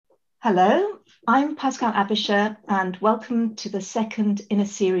Hello, I'm Pascal Abisher, and welcome to the second in a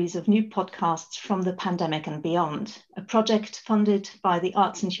series of new podcasts from the pandemic and beyond, a project funded by the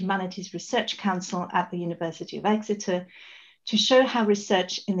Arts and Humanities Research Council at the University of Exeter to show how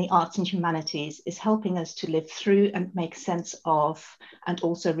research in the arts and humanities is helping us to live through and make sense of, and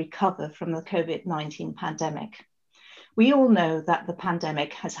also recover from the COVID-19 pandemic. We all know that the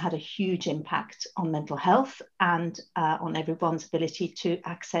pandemic has had a huge impact on mental health and on everyone's ability to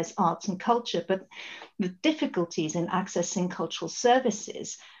access arts and culture, but the difficulties in accessing cultural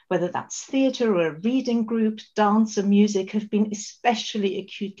services, whether that's theatre or a reading group, dance or music, have been especially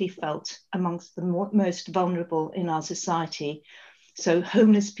acutely felt amongst the most vulnerable in our society. So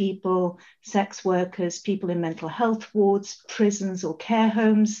homeless people, sex workers, people in mental health wards, prisons or care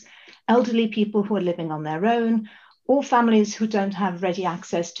homes, elderly people who are living on their own, or families who don't have ready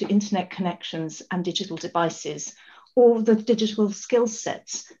access to internet connections and digital devices, or the digital skill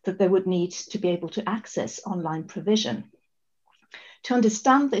sets that they would need to be able to access online provision. To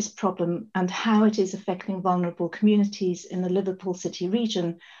understand this problem and how it is affecting vulnerable communities in the Liverpool City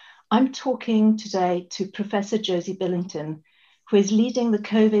region, I'm talking today to Professor Josie Billington, who is leading the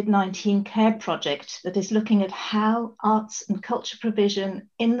COVID-19 Care project that is looking at how arts and culture provision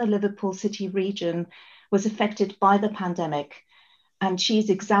in the Liverpool City region was affected by the pandemic, and she's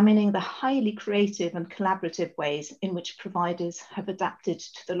examining the highly creative and collaborative ways in which providers have adapted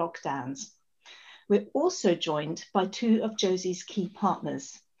to the lockdowns. We're also joined by two of Josie's key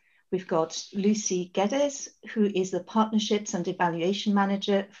partners. We've got Lucy Geddes, who is the Partnerships and Evaluation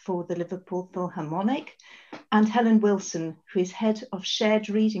Manager for the Liverpool Philharmonic, and Helen Wilson, who is Head of Shared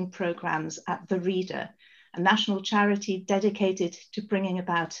Reading Programmes at The Reader, a national charity dedicated to bringing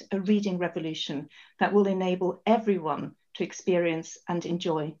about a reading revolution that will enable everyone to experience and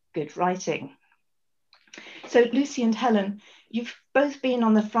enjoy good writing. So Lucy and Helen, you've both been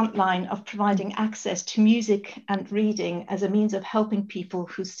on the front line of providing access to music and reading as a means of helping people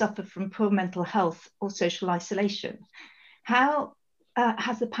who suffer from poor mental health or social isolation. How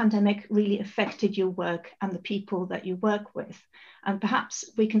has the pandemic really affected your work and the people that you work with? And perhaps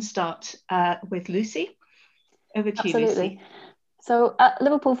we can start with Lucy. Over to you, Lucy. So at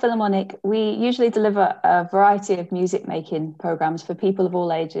Liverpool Philharmonic, we usually deliver a variety of music making programmes for people of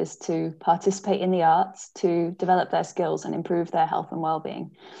all ages to participate in the arts, to develop their skills and improve their health and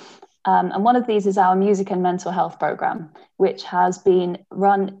well-being. And one of these is our music and mental health programme, which has been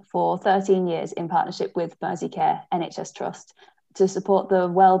run for 13 years in partnership with Merseycare NHS Trust to support the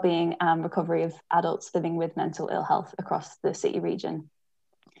well-being and recovery of adults living with mental ill health across the city region.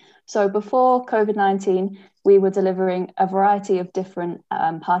 So before COVID-19, we were delivering a variety of different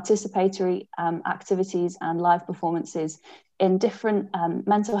participatory activities and live performances in different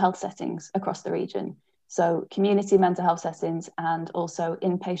mental health settings across the region. So community mental health settings and also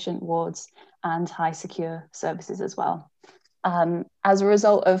inpatient wards and high secure services as well. As a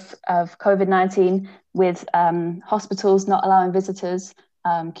result of COVID-19, with hospitals not allowing visitors,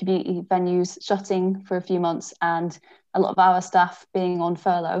 community venues shutting for a few months and a lot of our staff being on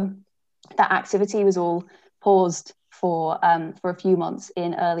furlough, that activity was all paused for a few months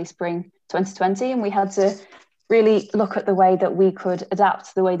in early spring 2020, and we had to really look at the way that we could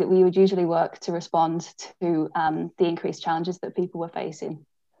adapt the way that we would usually work to respond to the increased challenges that people were facing.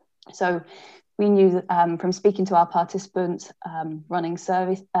 So we knew from speaking to our participants, running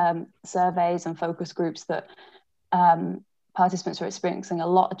surveys and focus groups, that participants were experiencing a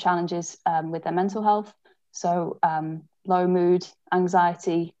lot of challenges with their mental health. So low mood,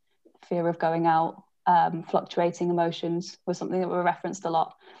 anxiety, fear of going out, fluctuating emotions was something that were referenced a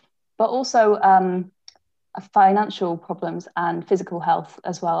lot, but also financial problems and physical health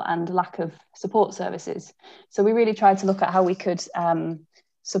as well, and lack of support services. So we really tried to look at how we could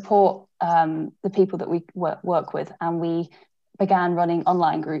support the people that we work with, and we began running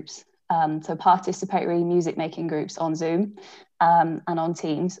online groups, so participatory music making groups on Zoom and on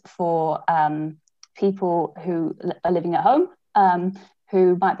Teams for people who are living at home,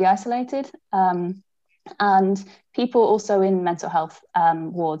 who might be isolated, and people also in mental health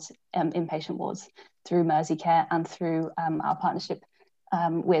wards, inpatient wards, through Merseycare and through our partnership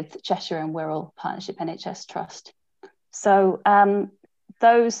with Cheshire and Wirral Partnership NHS Trust. So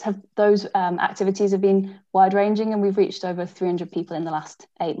those activities have been wide-ranging, and we've reached over 300 people in the last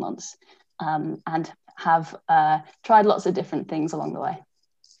 8 months, and have tried lots of different things along the way.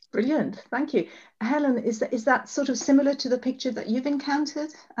 Brilliant, thank you. Helen, is that sort of similar to the picture that you've encountered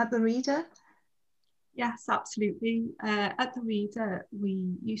at the Reader? Yes, absolutely. At the Reader,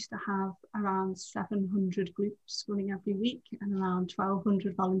 we used to have around 700 groups running every week and around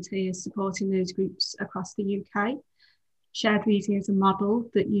 1,200 volunteers supporting those groups across the UK. shared reading is a model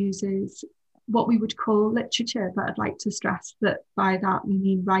that uses what we would call literature, but I'd like to stress that by that we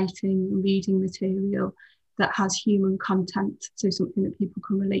mean writing and reading material that has human content, so something that people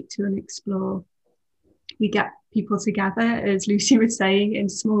can relate to and explore. We get people together, as Lucy was saying, in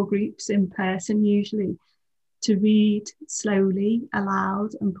small groups in person usually, to read slowly,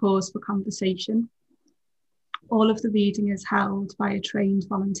 aloud, and pause for conversation. All of the reading is held by a trained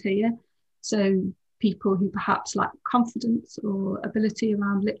volunteer, so people who perhaps lack confidence or ability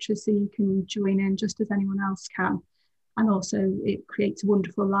around literacy can join in just as anyone else can. And also it creates a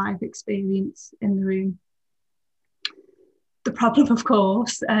wonderful live experience in the room. The problem, of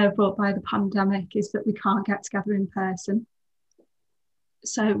course, brought by the pandemic is that we can't get together in person.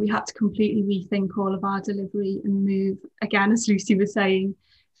 So we had to completely rethink all of our delivery and move, again, as Lucy was saying,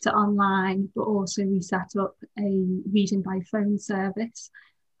 to online, but also we set up a reading by phone service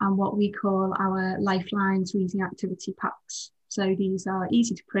and what we call our Lifelines reading activity packs. So these are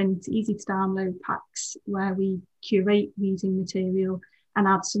easy to print, easy to download packs where we curate reading material and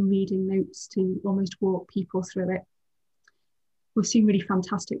add some reading notes to almost walk people through it. We've seen really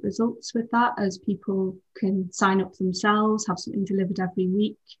fantastic results with that, as people can sign up themselves, have something delivered every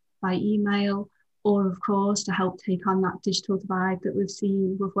week by email, or of course to help take on that digital divide that we've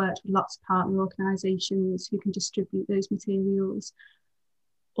seen. We've worked with lots of partner organisations who can distribute those materials,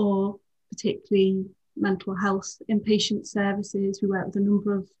 or particularly mental health inpatient services. We work with a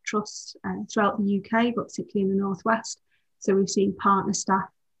number of trusts throughout the UK, but particularly in the Northwest. So we've seen partner staff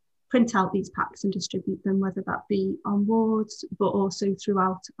print out these packs and distribute them, whether that be on wards, but also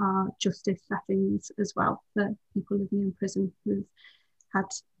throughout our justice settings as well, for people living in prison who've had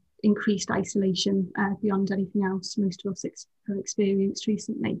increased isolation beyond anything else most of us have experienced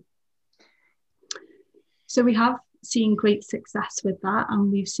recently. So we have seen great success with that, and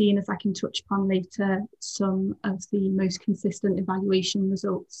we've seen, as I can touch upon later, some of the most consistent evaluation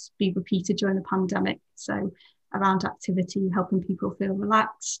results be repeated during the pandemic. So around activity, helping people feel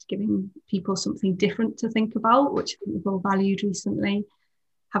relaxed, giving people something different to think about, which we've all valued recently,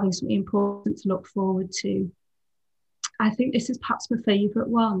 having something important to look forward to. I think this is perhaps my favourite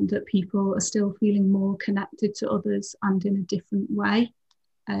one, that people are still feeling more connected to others and in a different way,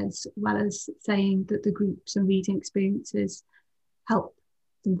 as well as saying that the groups and reading experiences help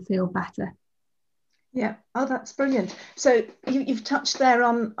them feel better. Yeah, oh, that's brilliant. So you've touched there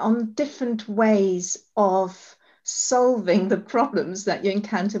on different ways of solving the problems that you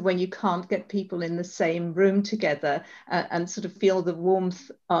encounter when you can't get people in the same room together and sort of feel the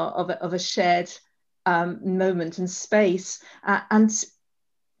warmth of a shared moment and space. And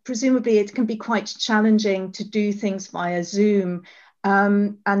presumably it can be quite challenging to do things via Zoom.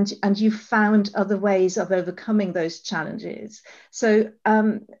 And you found other ways of overcoming those challenges. So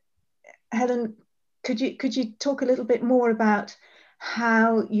Helen, could you talk a little bit more about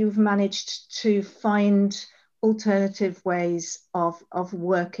how you've managed to find alternative ways of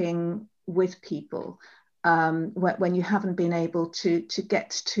working with people when you haven't been able to get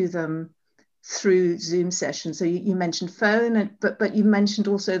to them through Zoom sessions? So you mentioned phone, but you mentioned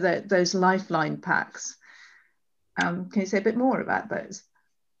also those Lifeline packs. Can you say a bit more about those?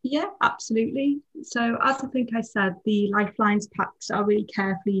 Yeah, absolutely. So as I think I said, the Lifelines packs are really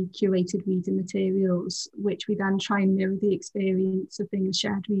carefully curated reading materials, which we then try and mirror the experience of being a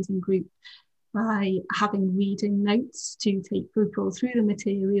shared reading group by having reading notes to take people through the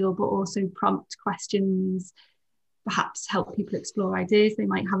material, but also prompt questions, perhaps help people explore ideas they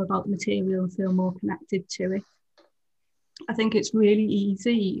might have about the material and feel more connected to it. I think it's really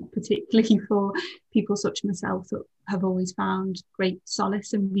easy, particularly for people such as myself that have always found great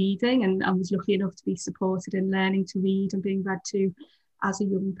solace in reading and was lucky enough to be supported in learning to read and being read to as a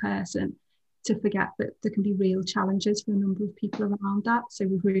young person, to forget that there can be real challenges for a number of people around that. So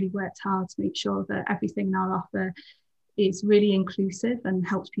we've really worked hard to make sure that everything in our offer is really inclusive and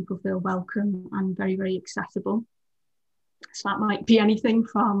helps people feel welcome and very, very accessible. So that might be anything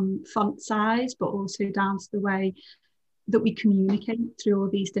from font size, but also down to the way that we communicate through all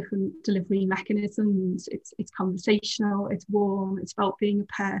these different delivery mechanisms. It's conversational, it's warm, it's about being a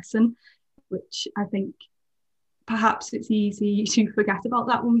person, which I think perhaps it's easy to forget about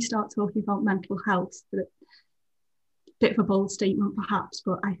that when we start talking about mental health. But a bit of a bold statement perhaps,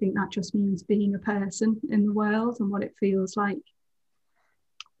 but I think that just means being a person in the world and what it feels like.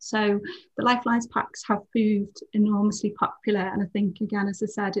 So the Lifelines packs have proved enormously popular, and I think, again, as I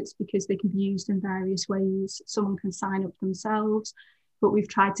said, it's because they can be used in various ways. Someone can sign up themselves, but we've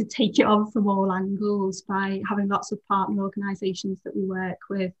tried to take it on from all angles by having lots of partner organisations that we work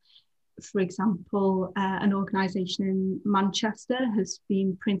with for example, an organisation in Manchester has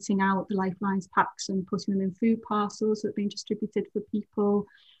been printing out the Lifelines packs and putting them in food parcels that have been distributed for people.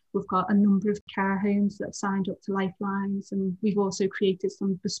 We've got a number of care homes that have signed up to Lifelines, and we've also created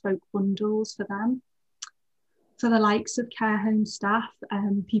some bespoke bundles for them. For the likes of care home staff,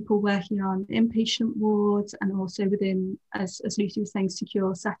 people working on inpatient wards and also within, as Lucy was saying,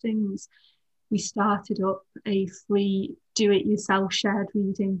 secure settings, we started up a free do-it-yourself shared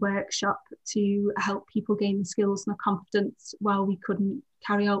reading workshop to help people gain the skills and the confidence while we couldn't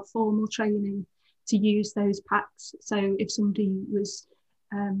carry out formal training to use those packs. So if somebody was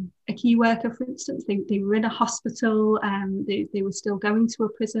a key worker, for instance, they were in a hospital, they were still going to a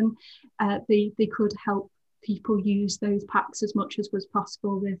prison, they could help people use those packs as much as was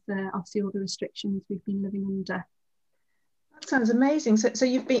possible with obviously all the restrictions we've been living under. That sounds amazing. So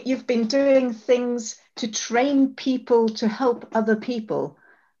you've been doing things to train people to help other people,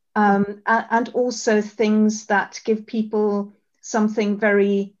 and also things that give people something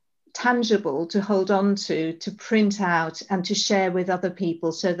very tangible to hold on to print out and to share with other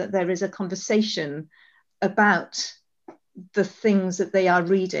people, so that there is a conversation about the things that they are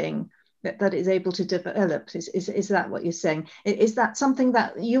reading that is able to develop. Is that what you're saying? Is that something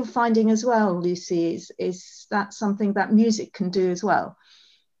that you're finding as well, Lucy? Is that something that music can do as well?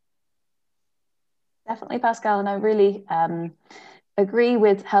 Definitely, Pascal, and I really agree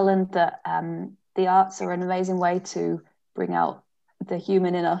with Helen that the arts are an amazing way to bring out the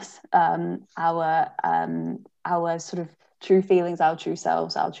human in us, our sort of true feelings, our true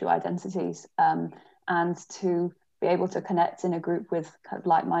selves, our true identities, and to be able to connect in a group with kind of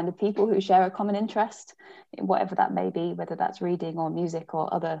like-minded people who share a common interest, whatever that may be, whether that's reading or music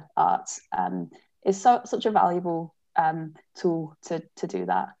or other arts, is such a valuable tool to do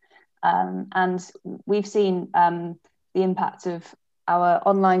that. And we've seen the impact of our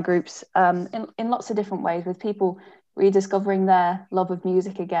online groups in lots of different ways, with people rediscovering their love of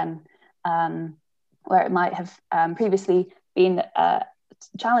music again, where it might have previously been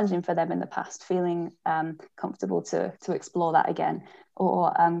challenging for them in the past, feeling comfortable to explore that again,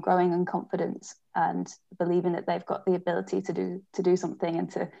 or growing in confidence and believing that they've got the ability to do something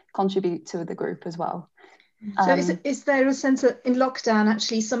and to contribute to the group as well. So is there a sense that in lockdown,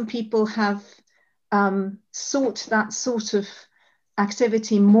 actually, some people have sought that sort of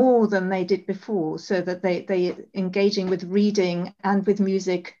activity more than they did before, so that they engaging with reading and with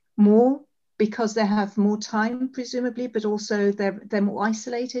music more because they have more time, presumably, but also they're more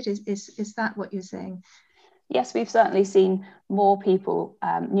isolated? Is that what you're saying? Yes, we've certainly seen more people,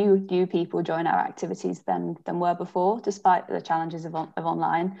 new people join our activities than were before, despite the challenges of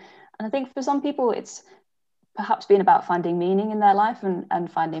online. And I think for some people, it's perhaps been about finding meaning in their life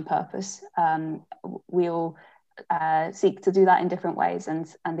and finding purpose. We all seek to do that in different ways, and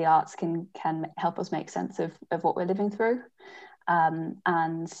the arts can help us make sense of what we're living through.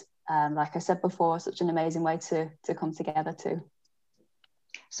 Like I said before, such an amazing way to come together too.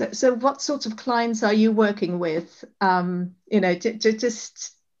 So what sorts of clients are you working with?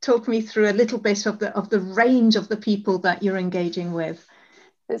 Just talk me through a little bit of the range of the people that you're engaging with.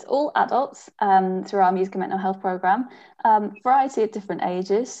 It's all adults through our music and mental health programme, variety at different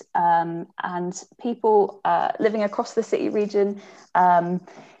ages, and people living across the city region.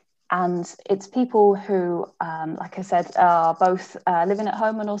 And it's people who, like I said, are both living at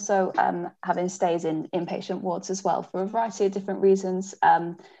home and also having stays in inpatient wards as well, for a variety of different reasons.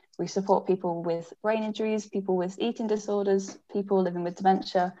 We support people with brain injuries, people with eating disorders, people living with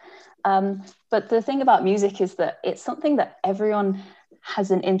dementia. But the thing about music is that it's something that everyone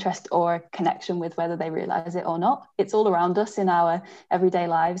has an interest or a connection with, whether they realise it or not. It's all around us in our everyday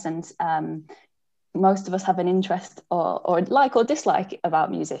lives, and most of us have an interest or like or dislike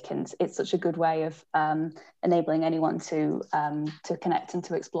about music, and it's such a good way of enabling anyone to connect and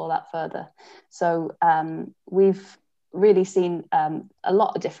to explore that further. So we've really seen a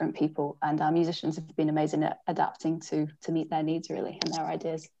lot of different people, and our musicians have been amazing at adapting to meet their needs, really, and their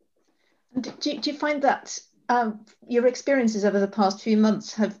ideas. Do you find that your experiences over the past few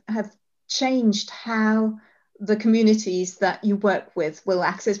months have changed how the communities that you work with will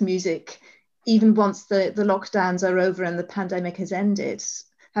access music, even once the lockdowns are over and the pandemic has ended?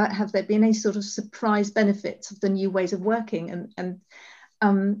 Have there been any sort of surprise benefits of the new ways of working, and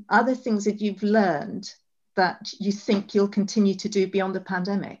other things that you've learned that you think you'll continue to do beyond the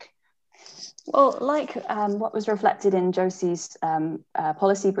pandemic? Well, like what was reflected in Josie's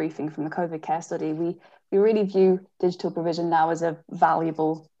policy briefing from the COVID care study, we really view digital provision now as a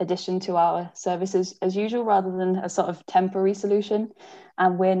valuable addition to our services as usual, rather than a sort of temporary solution.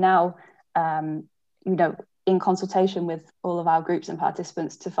 And we're now, in consultation with all of our groups and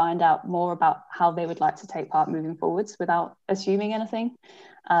participants to find out more about how they would like to take part moving forwards without assuming anything.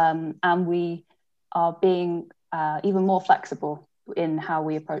 And we are being even more flexible in how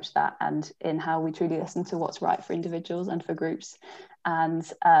we approach that and in how we truly listen to what's right for individuals and for groups. And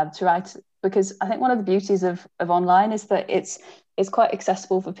because I think one of the beauties of online is that it's quite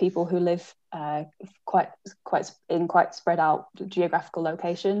accessible for people who live quite spread out geographical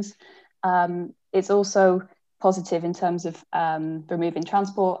locations. It's also positive in terms of removing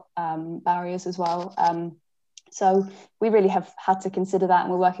transport barriers as well. So we really have had to consider that,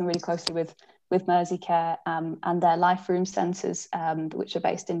 and we're working really closely with Merseycare and their Life Room centres, which are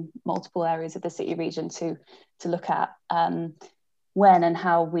based in multiple areas of the city region, to look at when and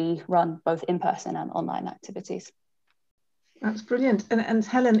how we run both in-person and online activities. That's brilliant. And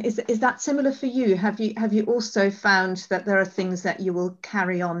Helen, is that similar for you? Have you also found that there are things that you will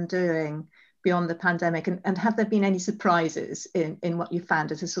carry on doing beyond the pandemic? And have there been any surprises in what you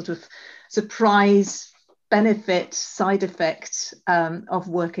found as a sort of surprise benefit, side effect of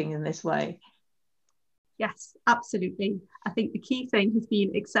working in this way? Yes, absolutely. I think the key thing has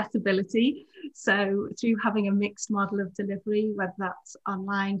been accessibility. So through having a mixed model of delivery, whether that's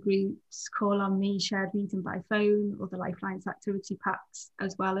online groups, call on me, shared reading by phone, or the Lifelines activity packs,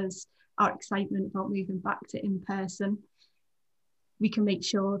 as well as our excitement about moving back to in-person, we can make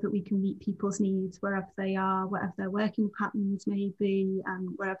sure that we can meet people's needs wherever they are, whatever their working patterns may be, and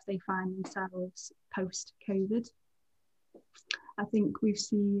wherever they find themselves post-COVID. I think we've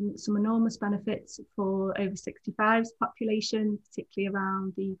seen some enormous benefits for over 65s population, particularly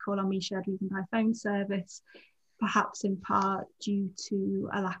around the Call on Me shared reading by phone service, perhaps in part due to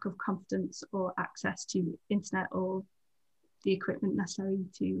a lack of confidence or access to internet or the equipment necessary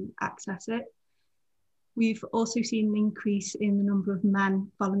to access it. We've also seen an increase in the number of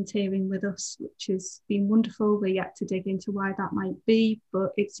men volunteering with us, which has been wonderful. We're yet to dig into why that might be,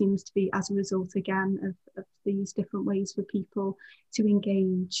 but it seems to be as a result, again, of these different ways for people to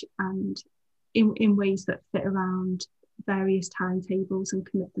engage and in ways that fit around various timetables and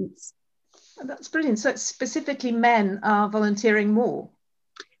commitments. That's brilliant. So specifically men are volunteering more?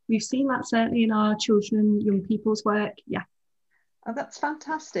 We've seen that certainly in our children and young people's work, yeah. Oh, that's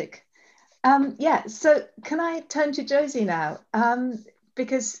fantastic. Yeah, so can I turn to Josie now?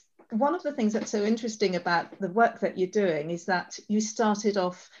 Because one of the things that's so interesting about the work that you're doing is that you started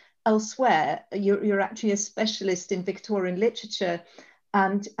off elsewhere. You're actually a specialist in Victorian literature,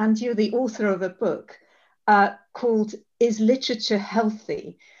 and you're the author of a book called Is Literature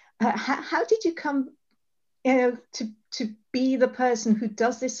Healthy? How did you come to be the person who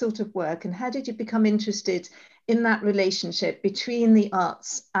does this sort of work, and how did you become interested in that relationship between the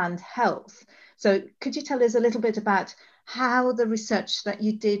arts and health? So could you tell us a little bit about how the research that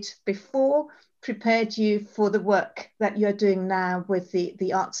you did before prepared you for the work that you're doing now with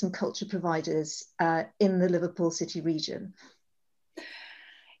the arts and culture providers in the Liverpool City region?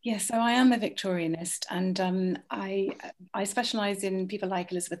 Yes, so I am a Victorianist, and I specialise in people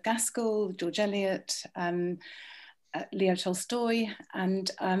like Elizabeth Gaskell, George Eliot, Leo Tolstoy, and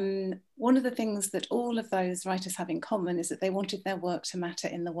one of the things that all of those writers have in common is that they wanted their work to matter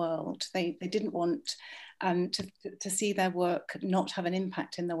in the world. They didn't want to see their work not have an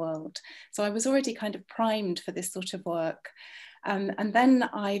impact in the world. So I was already kind of primed for this sort of work. And then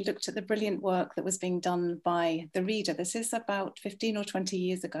I looked at the brilliant work that was being done by the reader. This is about 15 or 20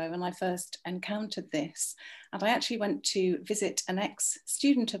 years ago when I first encountered this. And I actually went to visit an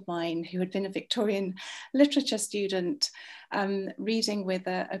ex-student of mine who had been a Victorian literature student, reading with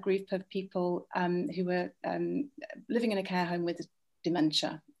a group of people who were living in a care home with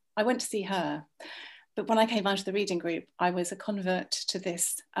dementia. I went to see her, but when I came out of the reading group, I was a convert to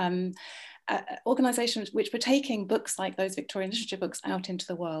this organisations which were taking books like those Victorian literature books out into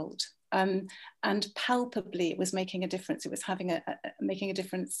the world, and palpably it was making a difference. It was making a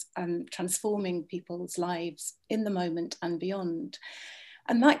difference, transforming people's lives in the moment and beyond.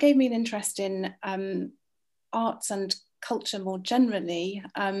 And that gave me an interest in arts and culture more generally.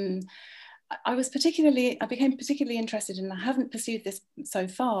 I became particularly interested in, I haven't pursued this so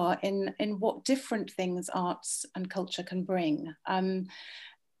far, in what different things arts and culture can bring.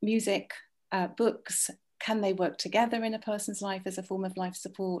 Music, books, can they work together in a person's life as a form of life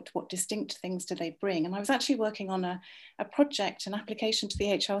support? What distinct things do they bring? And I was actually working on a project, an application to the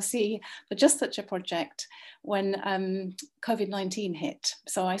HRC for just such a project when COVID-19 hit.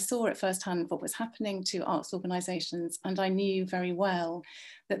 So I saw at first hand what was happening to arts organisations, and I knew very well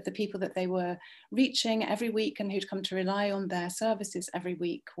that the people that they were reaching every week and who'd come to rely on their services every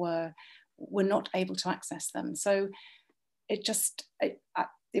week were not able to access them. So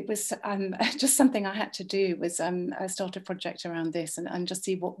it was just something I had to do, was start a project around this and just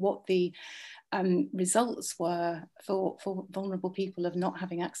see what the results were for vulnerable people of not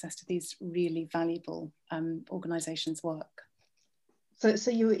having access to these really valuable organisations' work.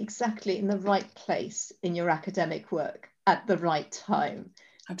 So you were exactly in the right place in your academic work at the right time.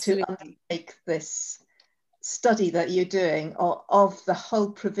 Absolutely. To undertake this study that you're doing of the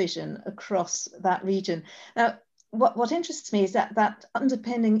whole provision across that region. Now, what interests me is that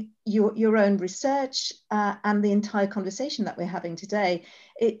underpinning your own research and the entire conversation that we're having today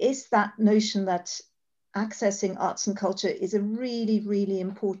is that notion that accessing arts and culture is a really, really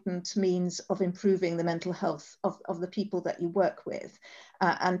important means of improving the mental health of the people that you work with.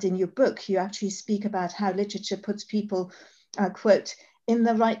 And in your book, you actually speak about how literature puts people, quote, in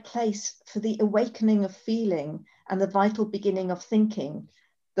the right place for the awakening of feeling and the vital beginning of thinking,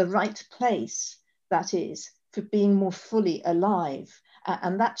 the right place, that is, for being more fully alive.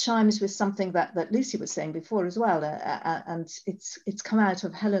 And that chimes with something that Lucy was saying before as well, and it's come out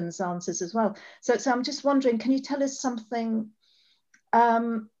of Helen's answers as well. So I'm just wondering, can you tell us something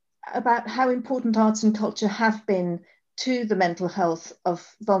about how important arts and culture have been to the mental health of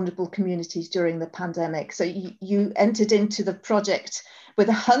vulnerable communities during the pandemic? So you entered into the project with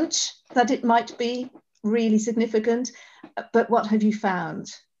a hunch that it might be really significant, but what have you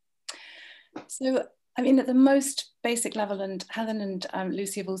found? So, I mean, at the most basic level, and Helen and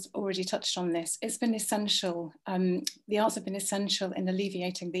Lucy have already touched on this, it's been essential. The arts have been essential in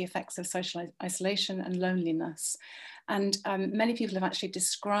alleviating the effects of social isolation and loneliness. And many people have actually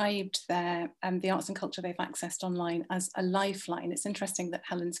described the arts and culture they've accessed online as a lifeline. It's interesting that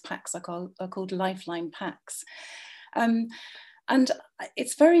Helen's packs are called lifeline packs. And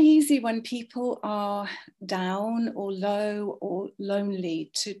it's very easy when people are down or low or lonely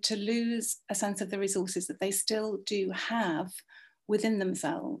to lose a sense of the resources that they still do have within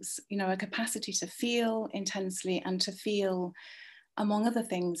themselves, you know, a capacity to feel intensely and to feel, among other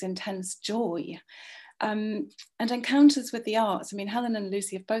things, intense joy. And encounters with the arts, I mean, Helen and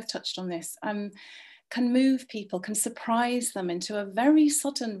Lucy have both touched on this, can move people, can surprise them into a very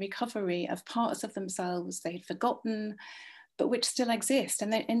sudden recovery of parts of themselves they had forgotten, but which still exist.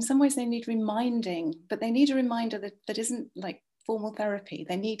 And in some ways they need reminding, but they need a reminder that isn't like formal therapy.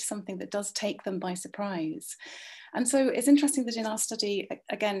 They need something that does take them by surprise. And so it's interesting that in our study,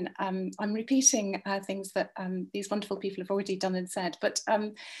 again, I'm repeating things that these wonderful people have already done and said, but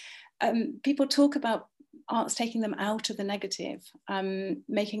people talk about arts taking them out of the negative,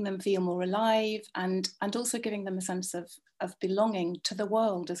 making them feel more alive, and also giving them a sense of belonging to the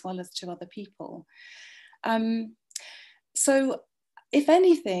world as well as to other people. So if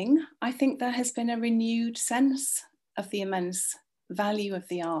anything, I think there has been a renewed sense of the immense value of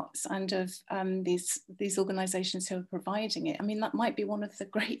the arts and of these organisations who are providing it. I mean, that might be one of the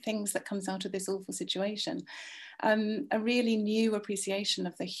great things that comes out of this awful situation. A really new appreciation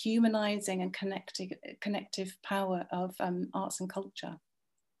of the humanising and connective power of arts and culture.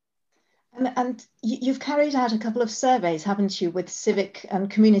 And you've carried out a couple of surveys, haven't you, with civic and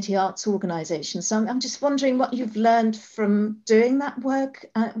community arts organisations. So I'm just wondering what you've learned from doing that work,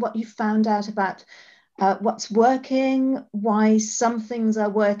 what you found out about what's working, why some things are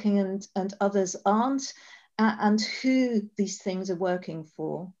working and others aren't, and who these things are working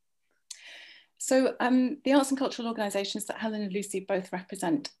for. So the arts and cultural organisations that Helen and Lucy both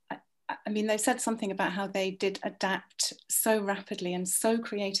represent, I mean, they said something about how they did adapt so rapidly and so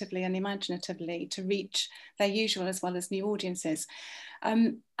creatively and imaginatively to reach their usual as well as new audiences.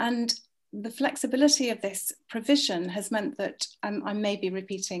 And the flexibility of this provision has meant that, I may be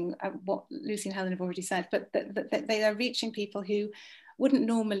repeating what Lucy and Helen have already said, but that they are reaching people who wouldn't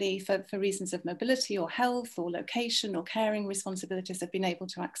normally, for reasons of mobility or health or location or caring responsibilities, have been able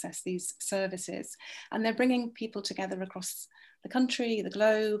to access these services. And they're bringing people together across the country, the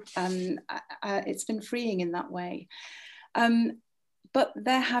globe. It's been freeing in that way. But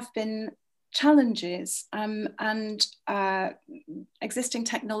there have been challenges and existing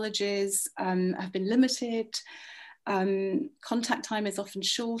technologies have been limited. Contact time is often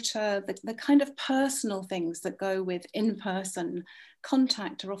shorter. The kind of personal things that go with in-person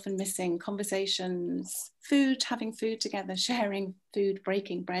contact are often missing. Conversations, food, having food together, sharing food,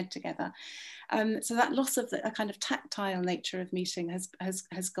 breaking bread together. So that loss of a kind of tactile nature of meeting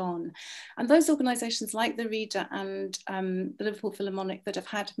has gone. And those organisations like the Reader and the Liverpool Philharmonic that have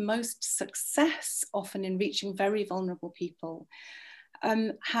had most success often in reaching very vulnerable people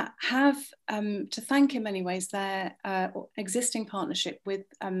have to thank in many ways their existing partnership with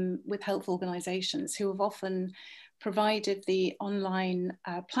health organisations who have often provided the online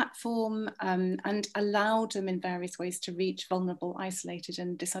platform and allowed them in various ways to reach vulnerable, isolated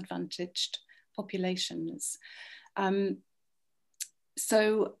and disadvantaged populations. There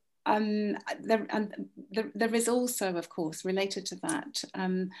is also, of course, related to that,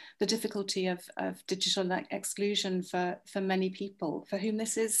 the difficulty of digital exclusion for many people for whom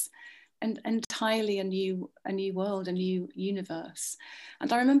this is entirely a new world, a new universe.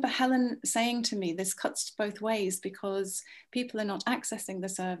 And I remember Helen saying to me, this cuts both ways because people are not accessing the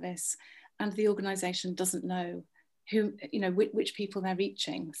service and the organisation doesn't know who, which people they're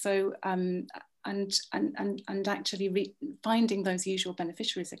reaching. So and actually finding those usual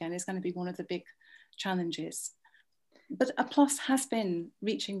beneficiaries again is going to be one of the big challenges. But a plus has been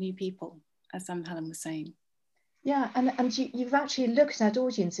reaching new people, as Helen was saying. Yeah, and you've actually looked at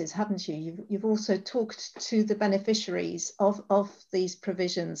audiences, haven't you? You've also talked to the beneficiaries of these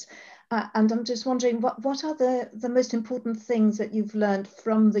provisions. And I'm just wondering, what are the most important things that you've learned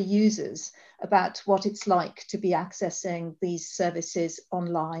from the users about what it's like to be accessing these services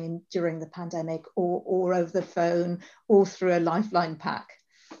online during the pandemic, or over the phone, or through a Lifeline pack?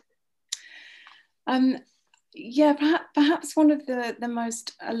 Yeah, perhaps one of the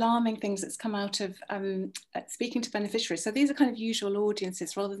most alarming things that's come out of speaking to beneficiaries. So these are kind of usual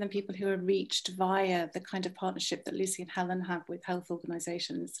audiences rather than people who are reached via the kind of partnership that Lucy and Helen have with health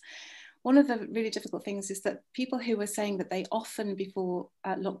organisations. One of the really difficult things is that people who were saying that they often before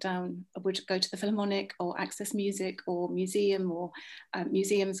lockdown would go to the Philharmonic or access music or museum or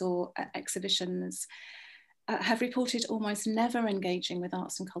museums or exhibitions have reported almost never engaging with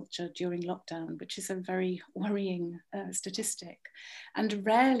arts and culture during lockdown, which is a very worrying statistic, and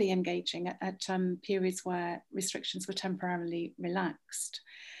rarely engaging at periods where restrictions were temporarily relaxed.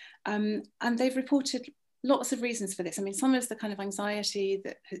 And they've reported lots of reasons for this. I mean, some is the kind of anxiety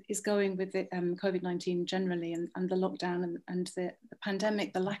that is going with the, COVID-19 generally and the lockdown and the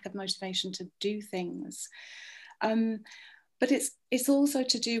pandemic, the lack of motivation to do things. But it's also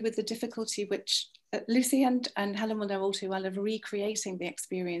to do with the difficulty which Lucy and Helen will know all too well of recreating the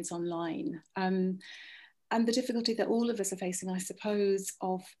experience online. And the difficulty that all of us are facing, I suppose,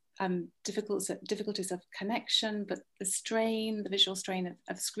 of difficulties of connection, but the strain, the visual strain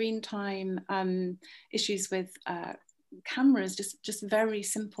of screen time, issues with cameras, just very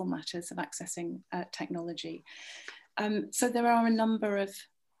simple matters of accessing technology. So there are a number of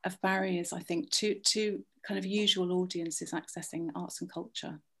barriers, I think, to kind of usual audiences accessing arts and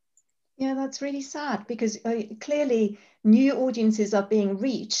culture. Yeah, that's really sad because clearly new audiences are being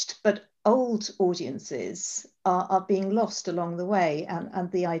reached, but old audiences are being lost along the way.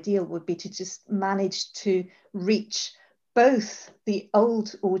 And the ideal would be to just manage to reach both the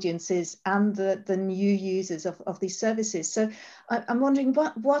old audiences and the new users of these services. So I'm wondering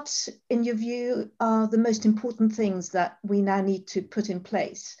what, in your view, are the most important things that we now need to put in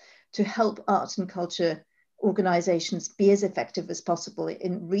place to help art and culture organisations be as effective as possible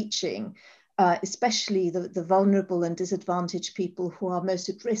in reaching especially the vulnerable and disadvantaged people who are most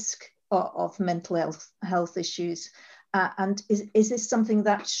at risk of mental health issues. And is this something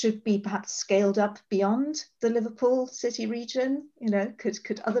that should be perhaps scaled up beyond the Liverpool city region?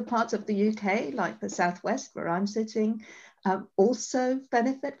 Could other parts of the UK, like the Southwest where I'm sitting, also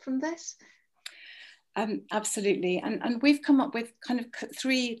benefit from this? Absolutely, and we've come up with kind of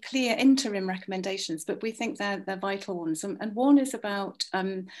 3 clear interim recommendations, but we think they're vital ones. And one is about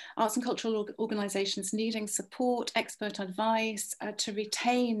arts and cultural organisations needing support, expert advice to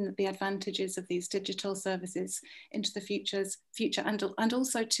retain the advantages of these digital services into the future and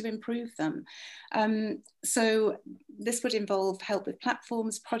also to improve them. So this would involve help with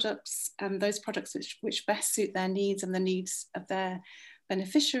platforms, products, those products which best suit their needs and the needs of their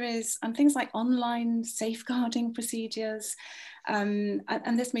beneficiaries, and things like online safeguarding procedures.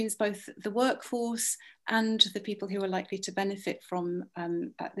 And this means both the workforce and the people who are likely to benefit from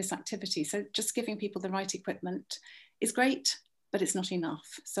this activity. So just giving people the right equipment is great, but it's not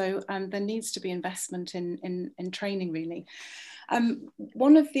enough. So there needs to be investment in training, really.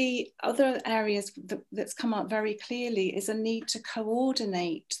 One of the other areas that's come up very clearly is a need to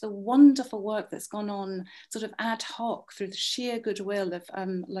coordinate the wonderful work that's gone on sort of ad hoc through the sheer goodwill of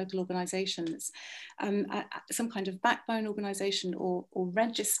local organisations, some kind of backbone organisation or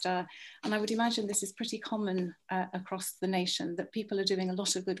register. And I would imagine this is pretty common across the nation, that people are doing a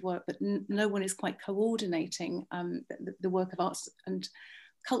lot of good work, but no one is quite coordinating the work of arts and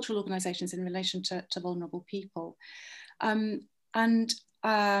cultural organisations in relation to vulnerable people.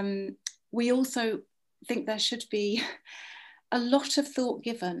 We also think there should be a lot of thought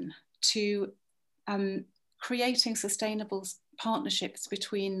given to creating sustainable partnerships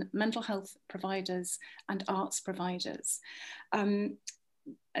between mental health providers and arts providers.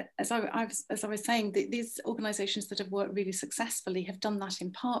 As I was saying, these organisations that have worked really successfully have done that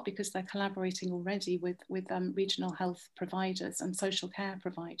in part because they're collaborating already with regional health providers and social care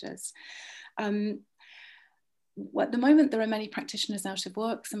providers. At the moment, there are many practitioners out of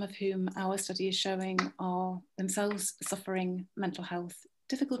work, some of whom our study is showing are themselves suffering mental health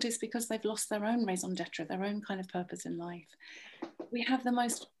difficulties because they've lost their own raison d'etre, their own kind of purpose in life. We have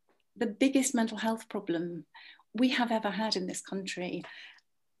the biggest mental health problem we have ever had in this country.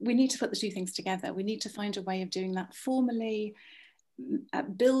 We need to put the two things together. We need to find a way of doing that formally,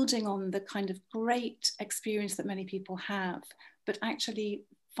 building on the kind of great experience that many people have, but actually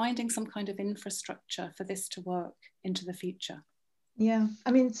finding some kind of infrastructure for this to work into the future. Yeah,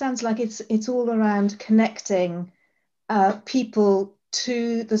 I mean, it sounds like it's all around connecting people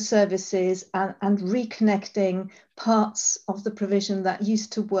to the services and reconnecting parts of the provision that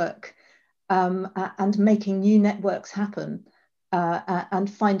used to work, and making new networks happen, and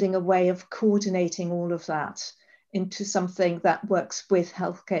finding a way of coordinating all of that into something that works with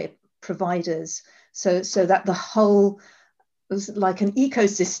healthcare providers, so that the whole, like an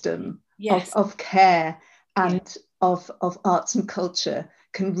ecosystem, yes, of care and, yes, of arts and culture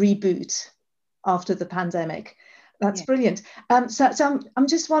can reboot after the pandemic. That's, yes, brilliant. So I'm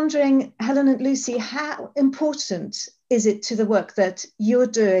just wondering, Helen and Lucy, how important is it to the work that you're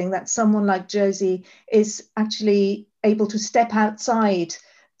doing that someone like Josie is actually able to step outside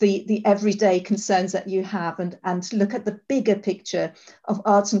the everyday concerns that you have and look at the bigger picture of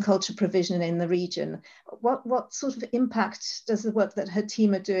arts and culture provision in the region? What sort of impact does the work that her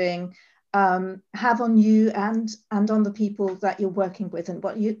team are doing have on you and on the people that you're working with, and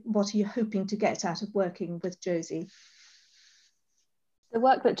what are you hoping to get out of working with Josie? The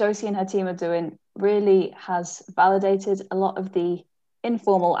work that Josie and her team are doing really has validated a lot of the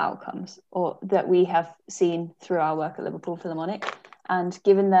informal outcomes that we have seen through our work at Liverpool Philharmonic, and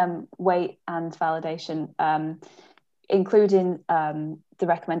given them weight and validation, including the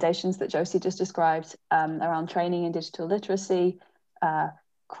recommendations that Josie just described around training in digital literacy,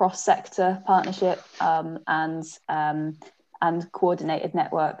 cross-sector partnership, and coordinated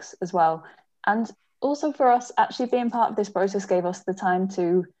networks as well. And also for us, actually being part of this process gave us the time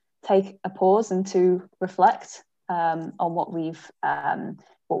to take a pause and to reflect on what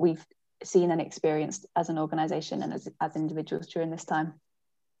we've seen and experienced as an organisation and as individuals during this time.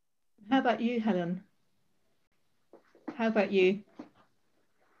 How about you, Helen? How about you?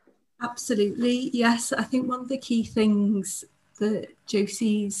 Absolutely, yes. I think one of the key things that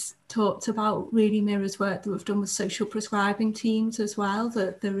Josie's talked about really mirrors work that we've done with social prescribing teams as well,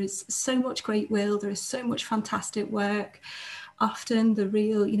 that there is so much great will, there is so much fantastic work. Often the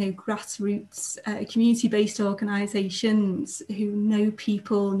real, grassroots, community-based organisations who know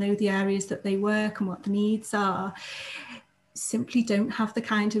people, know the areas that they work and what the needs are, simply don't have the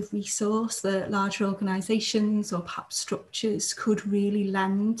kind of resource that larger organisations or perhaps structures could really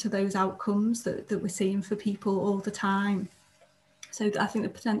lend to those outcomes that we're seeing for people all the time. So I think the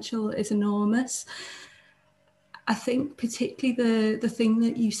potential is enormous. I think particularly the thing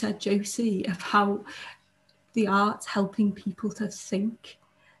that you said, Josie, of how the arts helping people to think,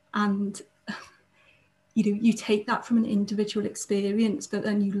 and you take that from an individual experience, but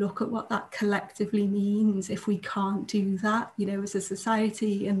then you look at what that collectively means if we can't do that, as a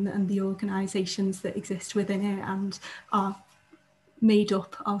society and the organisations that exist within it and are made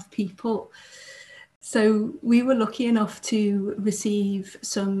up of people. So we were lucky enough to receive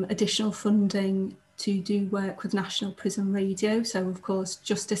some additional funding to do work with National Prison Radio. So of course,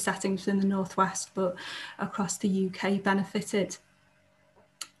 justice settings in the Northwest, but across the UK benefited.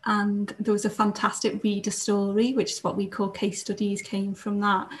 And there was a fantastic reader story, which is what we call case studies, came from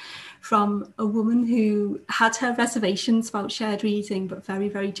that, from a woman who had her reservations about shared reading, but very,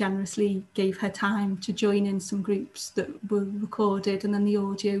 very generously gave her time to join in some groups that were recorded, and then the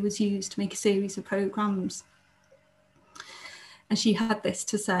audio was used to make a series of programmes. And she had this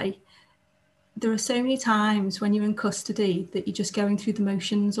to say: there are so many times when you're in custody that you're just going through the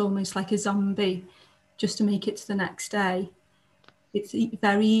motions almost like a zombie just to make it to the next day. It's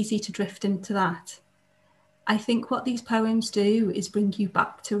very easy to drift into that. I think what these poems do is bring you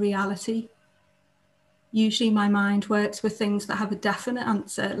back to reality. Usually my mind works with things that have a definite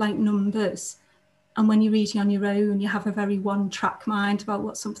answer, like numbers. And when you're reading on your own, you have a very one-track mind about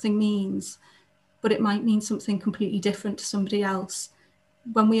what something means, but it might mean something completely different to somebody else.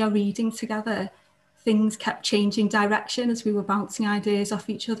 When we are reading together, things kept changing direction as we were bouncing ideas off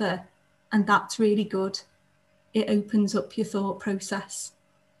each other. And that's really good. It opens up your thought process.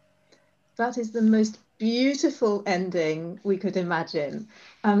 That is the most beautiful ending we could imagine.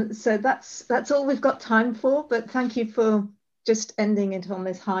 So that's all we've got time for, but thank you for just ending it on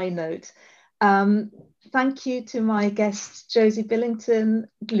this high note. Thank you to my guests, Josie Billington,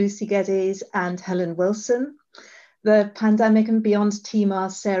 Lucy Geddes, and Helen Wilson. The Pandemic and Beyond team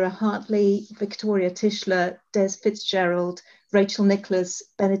are Sarah Hartley, Victoria Tischler, Des Fitzgerald, Rachel Nicholas,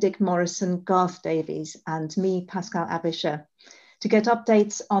 Benedict Morrison, Garth Davies, and me, Pascal Abisher. To get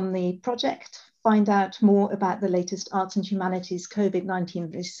updates on the project, find out more about the latest Arts and Humanities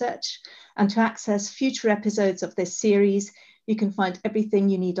COVID-19 research, and to access future episodes of this series, you can find everything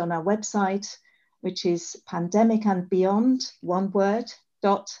you need on our website, which is pandemicandbeyond, one word,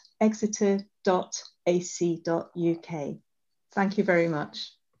 .exeter.ac.uk. Thank you very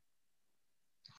much.